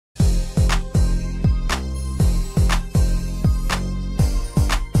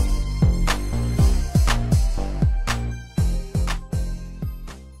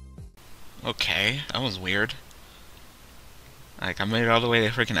Okay, that was weird. Like, I made it all the way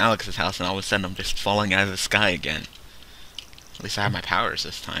to freaking Alex's house, and all of a sudden I'm just falling out of the sky again. At least I have my powers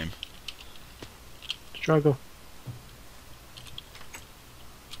this time. Struggle.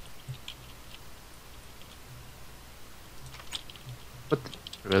 What?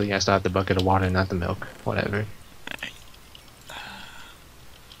 Really? I still have the bucket of water, not the milk. Whatever.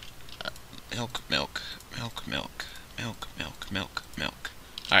 Milk, milk, milk, milk, milk, milk, milk, milk.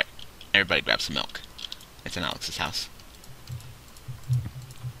 Alright, everybody grab some milk. It's in Alex's house.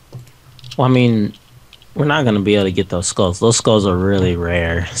 Well, I mean, we're not gonna be able to get those skulls. Those skulls are really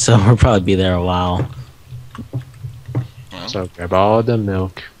rare, so we'll probably be there a while. Well, So grab all the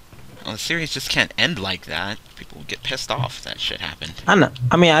milk. well, the series just can't end like that. People will get pissed off if that shit happened. I know.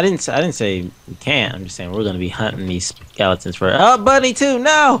 I mean, I didn't say we can't. I'm just saying we're gonna be hunting these skeletons for. Oh, Bunny too.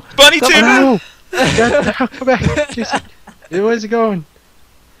 No. Bunny Come too! on. No! No, come back! Jason. Where's it going?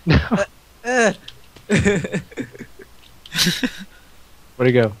 No. Uh. Where'd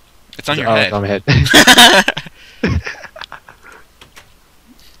it go? It's on your Oh, head. it's on my head.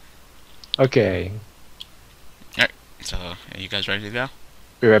 Okay. So, are you guys ready to go?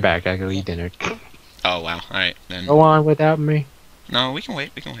 Be right back. I gotta eat dinner. Oh, wow. Alright, then. Go on without me. No, we can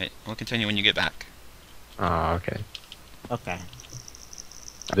wait. We can wait. We'll continue when you get back. Oh, okay. Okay.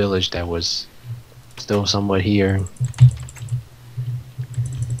 Village that was still somewhat here.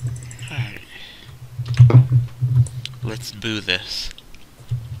 Alright. Let's boo this.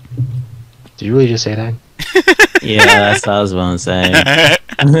 Did you really just say that? Yeah, that's what I was gonna say.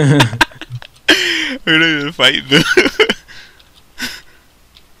 We're not gonna fight boo.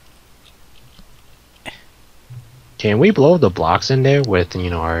 Can we blow the blocks in there with, you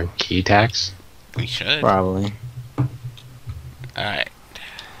know, our key attacks? We should. Probably. Alright.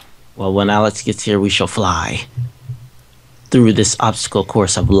 Well, when Alex gets here, we shall fly through this obstacle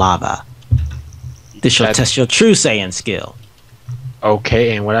course of lava. This shall That- test your true Saiyan skill.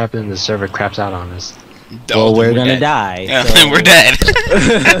 Okay, and what happens if the server craps out on us? Well, then we're gonna dead. die. Yeah, so- then we're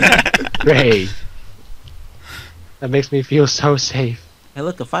dead. Great. That makes me feel so safe. Hey,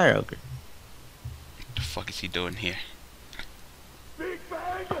 look, a fire ogre. What the fuck is he doing here?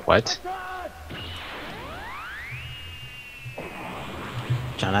 What?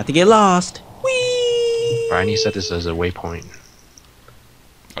 Try not to get lost. Whee! Brian, you set this as a waypoint.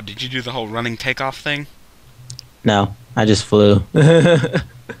 Oh, did you do the whole running takeoff thing? No, I just flew.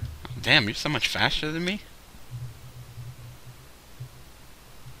 Damn, you're so much faster than me.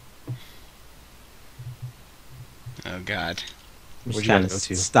 Oh god. I'm Where'd just you trying guys go to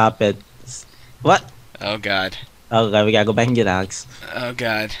to? stop it. What? Oh god. Oh god, we gotta go back and get Alex. Oh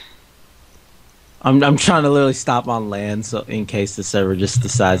god. I'm trying to literally stop on land, so in case the server just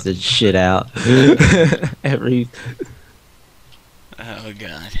decides to shit out. Every. Oh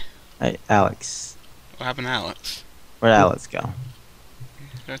god. Hey, Alex, What happened to Alex? where'd Alex go?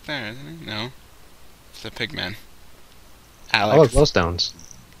 He's right there, isn't he? No. It's the pig man. Oh, look, Alex. glowstones.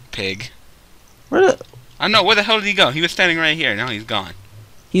 Pig. Where? The, I know, where the hell did he go? He was standing right here, now he's gone.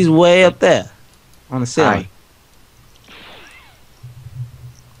 he's way up there, on the ceiling.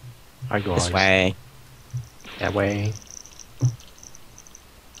 I go This way. that way.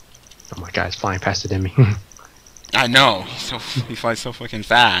 Oh my god, it's flying faster than me. I know, he flies so fucking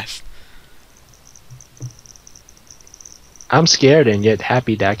fast. I'm scared and yet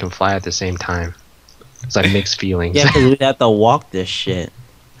happy that I can fly at the same time. It's like mixed feelings. Yeah, because we have to walk this shit.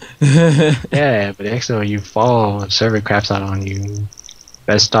 Yeah, but next time you fall, and server craps out on you.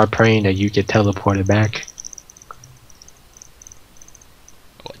 Better start praying that you get teleported back.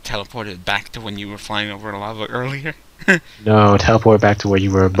 What, teleported back to when you were flying over lava earlier? No, teleport back to where you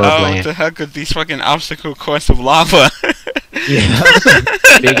were above Oh, what land. the heck with these fucking obstacle course of lava? Yeah.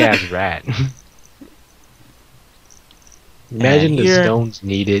 Big ass rat. Imagine the here- stones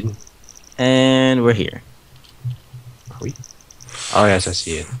needed. And we're here. Oh yes, I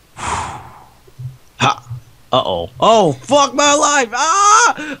see it. Ha! Uh-oh. Oh, fuck my life!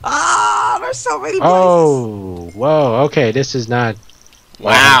 Ah! Ah! There's so many places! Oh, whoa. Okay, this is not.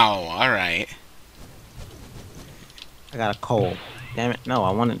 Wow, alright. I got a coal. Damn it. No,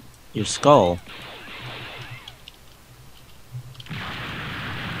 I wanted your skull.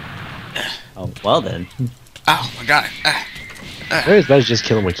 Oh, well then. Oh my god. Maybe it's better to just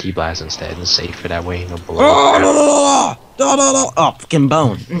kill him with key blast instead. It's safer that way. No blow. Oh, no, no, no, no, no, no. Oh, fucking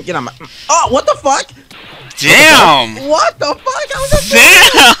bone. Get on my. Oh, what the fuck? Damn! What the fuck? How was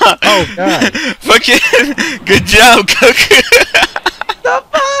that? Damn! Oh god. Fucking good job, Cook. The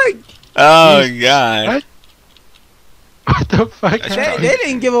fuck? Oh god. What? What the fuck? That's They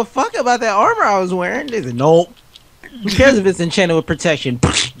didn't give a fuck about that armor I was wearing. They said, nope. Who cares if it's enchanted with protection?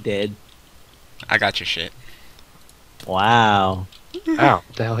 Dead. I got your shit. Wow. Ow,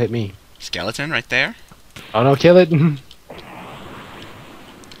 what the hell hit me? Skeleton right there. Oh no, kill it! God,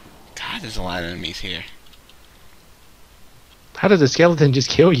 there's a lot of enemies here. How did the skeleton just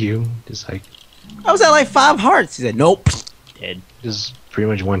kill you? Just like, I was at like 5 hearts. He said, nope. Dead. just pretty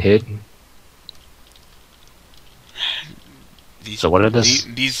much one hit. These, So what are this?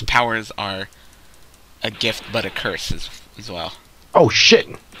 These powers are a gift but a curse as well. Oh shit!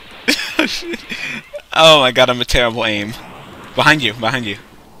 Oh my god, I'm a terrible aim. Behind you, behind you.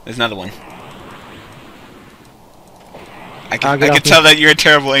 There's another one. I can tell that you're a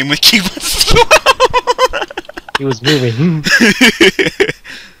terrible aim with keyboards. He was moving.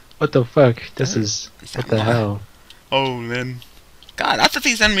 What the fuck? This is... What the hell? Oh man. God, I thought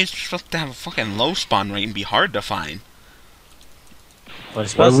these enemies were supposed to have a fucking low spawn rate and be hard to find. What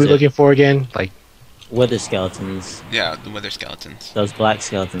What are we looking for again? Like... Wither skeletons. Yeah, the wither skeletons. Those black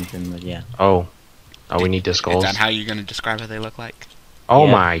skeletons in the, yeah. Oh. Oh, we need the skulls. Is that how you're gonna describe how they look like? Oh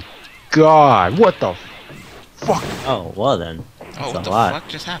Yeah. my god! What the fuck? Oh, well then. Oh, That's what a the lot. fuck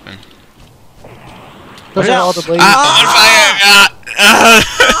just happened? Where's out. all the blazes? Ah, on fire!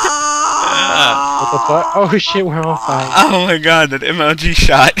 What the fuck? Oh shit, we're on fire. Oh my god, that MLG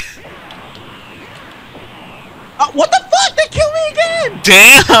shot. Oh, what the fuck? They killed me again!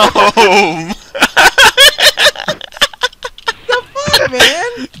 Damn! The fuck,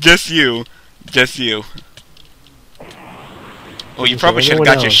 man? Just you. Just you. Well, you So probably should have anyone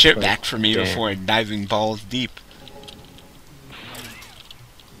got your else, shit but- back for me Damn. before diving balls deep.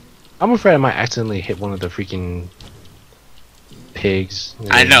 I'm afraid I might accidentally hit one of the freaking pigs.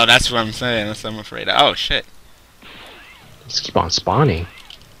 I know, that's what I'm saying. That's what I'm afraid of. Oh, shit. Just keep on spawning.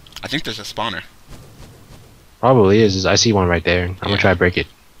 I think there's a spawner. Probably is. I see one right there. I'm gonna try to break it.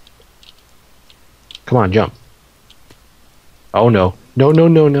 Come on, jump. Oh no. No, no,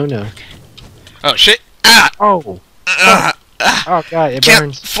 no, no, no. Oh, shit! Ah! Oh! Ah! Ah! Oh god, it Can't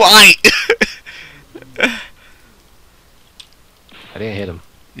burns. fly! I didn't hit him.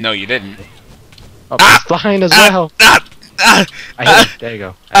 No, you didn't. Oh, Ah! he's flying as Ah! well. Ah! Ah! I hit him. There you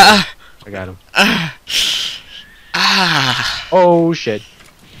go. Ah! I got him. Ah! Ah! Oh shit.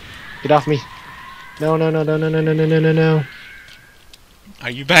 Get off me. No, no, no, no, no, no, no, no, no, no, no. Are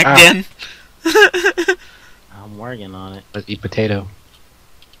you back Ah. again? I'm working on it. Let's eat potato.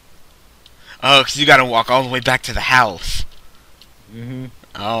 Oh, 'cause you gotta walk all the way back to the house. Mm-hmm.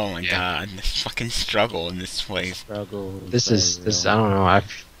 Oh my Yeah. god, this fucking struggle in this place. Struggle. This is I don't know.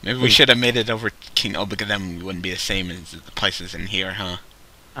 Maybe we should have made it over King. Oh, because then we wouldn't be the same as the places in here, huh?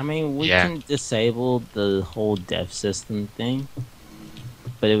 I mean, we Yeah. can disable the whole death system thing,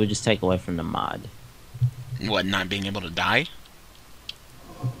 but it would just take away from the mod. What, not being able to die?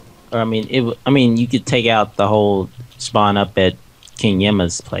 Or I mean, I mean, you could take out the whole spawn up at King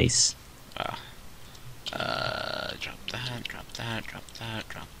Yema's place. Drop that, drop that, drop that,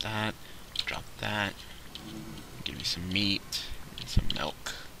 drop that, drop that. Give you some meat and some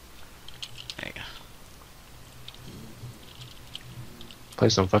milk. There you go.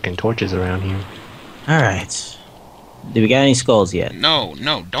 Place some fucking torches around here. All right. Do we got any skulls yet? No,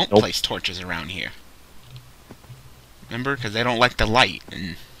 no, don't Nope. place torches around here. Remember? Because they don't like the light.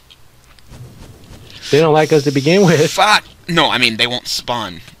 And They don't like us to begin with. fuck! No, I mean, they won't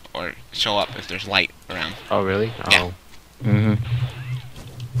spawn or show up if there's light around. Oh really? Oh. Yeah. Mm-hmm.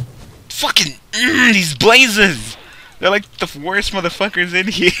 Fucking these blazes! They're like the worst motherfuckers in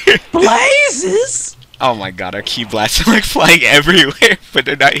here. Blazes! Oh my god, our key blasts are like flying everywhere, but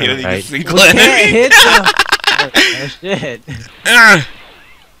they're not hitting a Right. single We can't enemy. hit them. Oh shit! Ugh.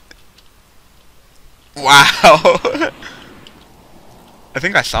 Wow. I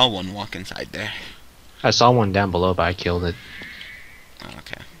think I saw one walk inside there. I saw one down below, but I killed it. Oh,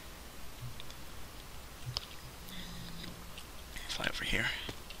 okay. Fly over here.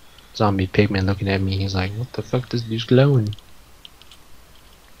 Zombie pigman looking at me. He's like, "What the fuck? This dude's glowing."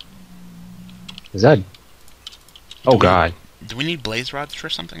 Is that? Oh god. Do we need blaze rods for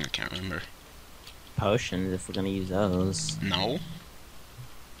something? I can't remember. Potions, if we're gonna use those. No.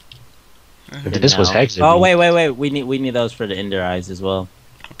 If this was No. Hex. Oh wait! We need those for the Ender Eyes as well.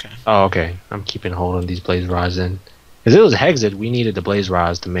 Okay. Oh okay. I'm keeping hold on these blaze rods then. If it was Hexed, we needed the blaze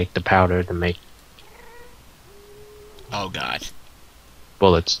rods to make the powder to make Oh god.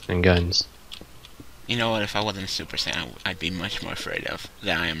 bullets and guns. You know what? If I wasn't a Super Saiyan, I'd be much more afraid of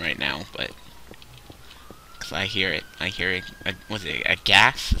than I am right now. But because I hear it, was it a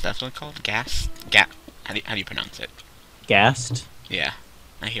gas? Is that what it's called? Gas? How do you pronounce it? Gassed? Yeah,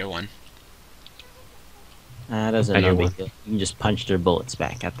 I hear one. That doesn't I no hear big one. deal. You can just punch their bullets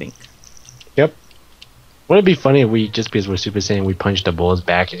back, I think. Well, Wouldn't it be funny if we, just because we're Super Saiyan, we punch the bulls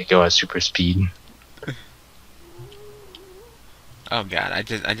back and they go at super speed? Oh god, I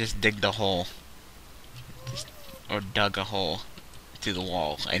just digged a hole. Or dug a hole through the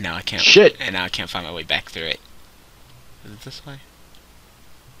wall, and now I can't. Shit! And now I can't find my way back through it. Is it this way?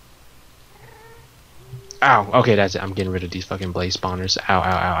 Ow! Okay, that's it. I'm getting rid of these fucking blaze spawners. Ow! Ow! Ow!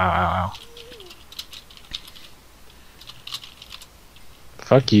 Ow! Ow! Ow!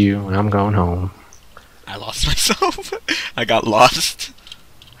 Fuck you! And I'm going home. I lost myself. I got lost.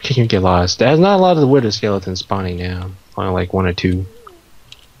 Can you get lost? There's not a lot of the wither skeletons spawning now. Only like 1 or 2.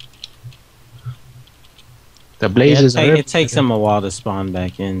 The blazes. It takes them a while to spawn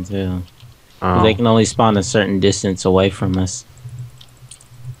back in too. Oh. They can only spawn a certain distance away from us.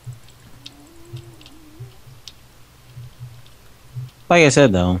 Like I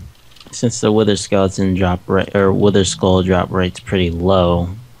said though, since the wither skeleton drop rate or wither skull drop rate's pretty low,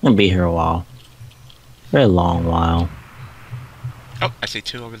 it'll be here a while. Very long while. Oh, I see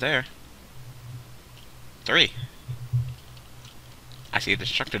 2 over there. 3. I see a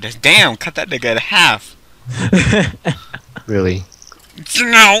destructor. Damn, cut that nigga in half. Really?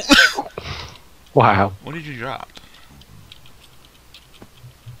 No. Wow. What did you drop?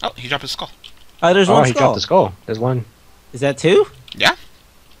 Oh, he dropped his skull. Oh, there's Oh, one he skull. dropped the skull. There's one. Is that 2? Yeah.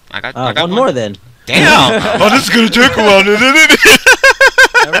 I got One more then. Damn. Oh, this is gonna take a while.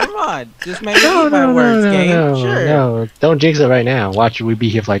 Never mind. Just make my words, game. Sure. No, don't jinx it right now. Watch, we be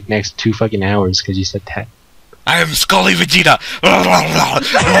here for like next 2 fucking hours because you said that. I am Scully Vegeta.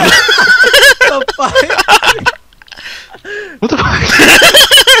 The fuck? What the fuck?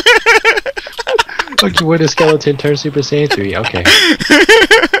 Okay, where the skeleton turn Super Saiyan 3. Okay.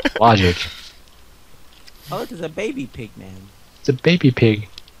 Logic. Oh, look, it's a baby pig, man. It's a baby pig.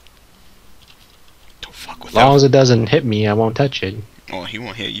 Don't fuck with As long him. as it doesn't hit me, I won't touch it. Well, he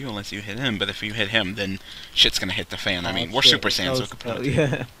won't hit you unless you hit him. But if you hit him, then shit's gonna hit the fan. I mean, we're shit. Super Saiyans, so we could probably.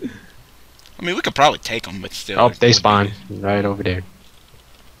 Yeah. I mean, we could probably take them, but still. Oh, they spawn right over there.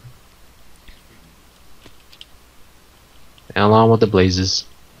 And along with the blazes.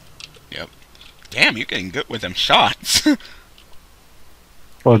 Damn, you're getting good with them shots.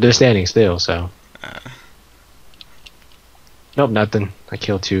 Well, they're standing still, so. Uh. Nope, nothing. I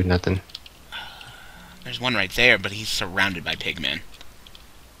killed 2, nothing. There's one right there, but he's surrounded by pigmen.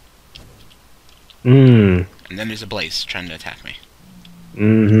 Mmm. And then there's a blaze trying to attack me.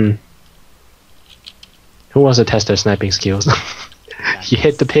 Mm-hmm. Who wants to test their sniping skills? You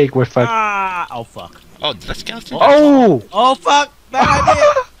hit the pig, we're fucked. Ah! Oh fuck! Oh, did that skeleton? Oh! Oh fuck! Bad idea!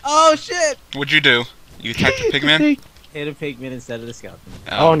 Oh shit! What'd you do? You attacked the pigman? Hit a pigman instead of the skeleton.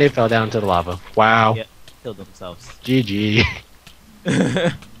 Oh, and they fell down to the lava. Wow. Yep. Killed themselves. GG.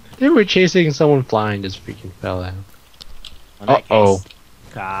 They were chasing someone flying, just freaking fell down. Uh-oh.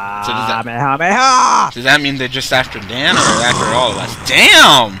 Kamehameha! Does that mean they're just after Dan or after all of us?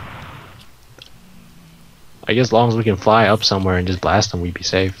 Damn! I guess as long as we can fly up somewhere and just blast them, we'd be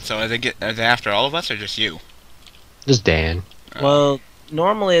safe. So are they after all of us or just you? Just Dan. Well,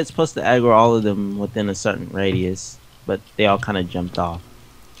 normally it's supposed to aggro all of them within a certain radius, but they all kind of jumped off.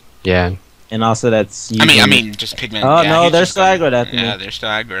 Yeah. And also that's. I mean, just pigmen. Oh yeah, no, he's they're just still aggroed after Yeah, me. they're still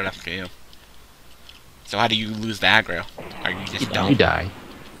aggroed after you. So how do you lose the aggro? Or you just You don't? You die.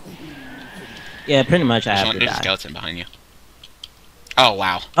 Yeah, pretty much I There's, have to there's a die. skeleton behind you. Oh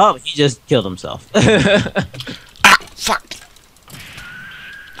wow. Oh, he just killed himself. Ah! Fuck!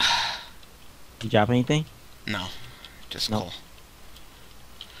 You drop anything? No. Just No. coal.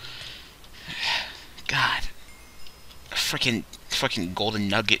 God. A freaking golden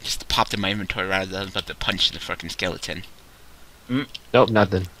nugget just popped in my inventory right as I was about to punch the freaking skeleton. Nope,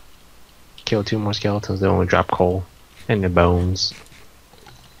 nothing. Kill 2 more skeletons, they only drop coal. And their bones.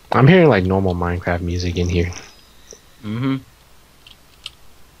 I'm hearing like normal Minecraft music in here. Mm-hmm.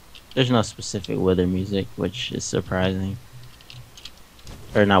 There's no specific wither music, which is surprising.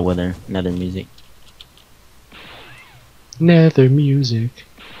 Or not wither, nether music. Nether music.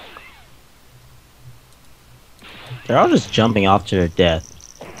 They're all just jumping off to their death.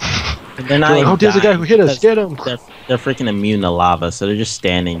 And they're not even Oh, there's a guy dying who hit us, because get him! They're freaking immune to lava, so they're just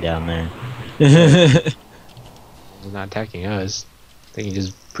standing down there. They're not attacking us. They can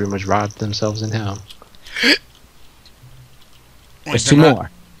just pretty much rot themselves in hell. There's they're 2 not- more.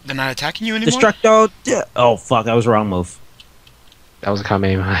 They're not attacking you anymore? Destructo! Oh fuck, that was the wrong move. That was a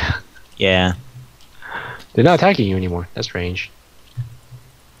Kamehameha. Yeah. They're not attacking you anymore. That's strange.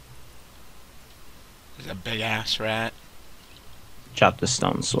 There's a big ass rat. Chop the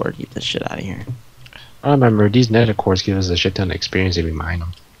stone sword, get this shit out of here. I remember these nether cores give us a shit ton of experience if we mine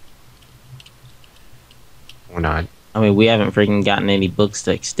them. Or not. I mean, we haven't freaking gotten any books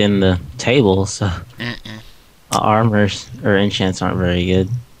to extend the table, so our armors or enchants aren't very good.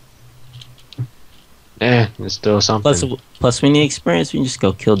 It's still something. Plus we need experience. We can just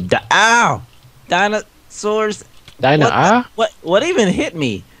go kill. Ow! Dinosaurs. What even hit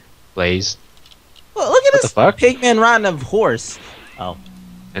me? Blaze. Well, look at What this the fuck? pigman riding a horse. Oh.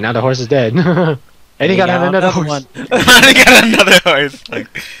 And now the horse is dead. And he got another horse. one. I got another horse.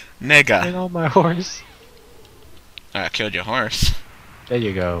 Like, nigga. Get on my horse. I killed your horse. There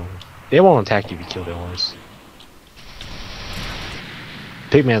you go. They won't attack you if you kill the horse.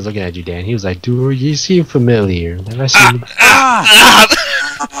 Pigman's looking at you, Dan. He was like, "Dude, you seem familiar. Have I seen you?"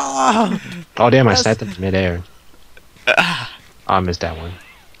 Oh damn! I sniped him in midair. Oh, I missed that one.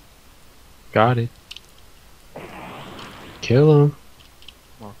 Got it. Kill him.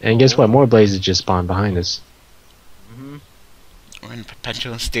 And guess what? More blazes just spawned behind us. We're in a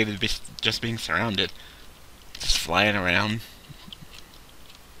perpetual state of just being surrounded. Just flying around.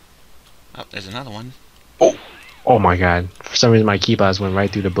 Oh, there's another one. Oh my god. For some reason my keybods went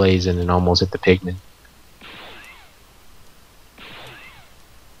right through the blaze and then almost hit the pigman.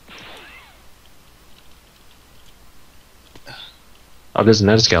 Oh, there's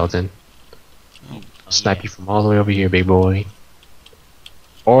another skeleton. Snipe you from all the way over here, big boy.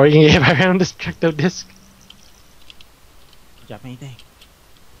 Or you can get right around this destructo disc. Drop anything?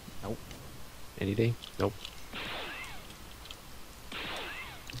 Nope. Anything? Nope.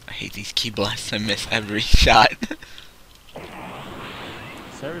 I hate these key blasts. I miss every shot.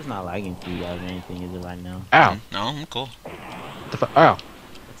 Server's not lagging for you guys or anything, is it right now? Ow! No, I'm cool. What the fuck? Ow!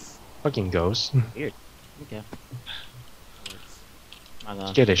 Fucking ghost. Weird. Okay.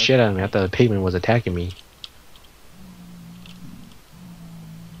 Scared the shit out of me. I thought the pigman was attacking me.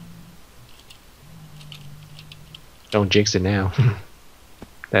 Don't jinx it now.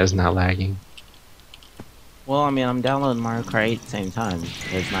 That is not lagging. Well, I mean, I'm downloading Mario Kart 8 at the same time.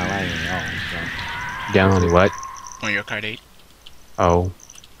 It's not lagging at all. So. Downloading what? Mario Kart 8. Oh.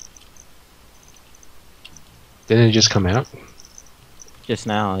 Didn't it just come out? Just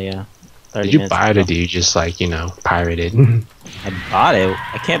now, yeah. Did you buy it or did you just, like, you know, pirate it? I bought it.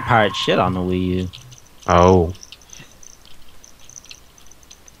 I can't pirate shit on the Wii U. Oh.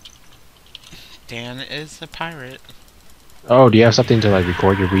 Dan is a pirate. Oh, do you have something to, like,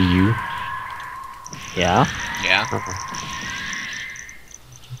 record your Wii U? Yeah? Yeah. Uh-oh.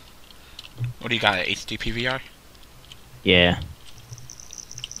 What do you got, HD PVR? Yeah.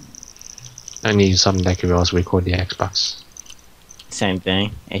 I need something that could also record the Xbox. Same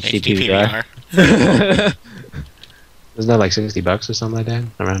thing. HD PVR. PVR. Isn't that like $60 or something like that?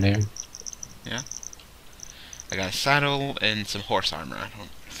 Around there? Yeah. I got a saddle and some horse armor. I don't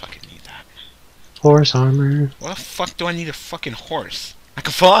fucking need that. Horse armor. What the fuck do I need a fucking horse? I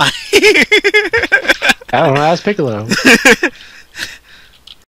can fly! I don't know, ask Piccolo.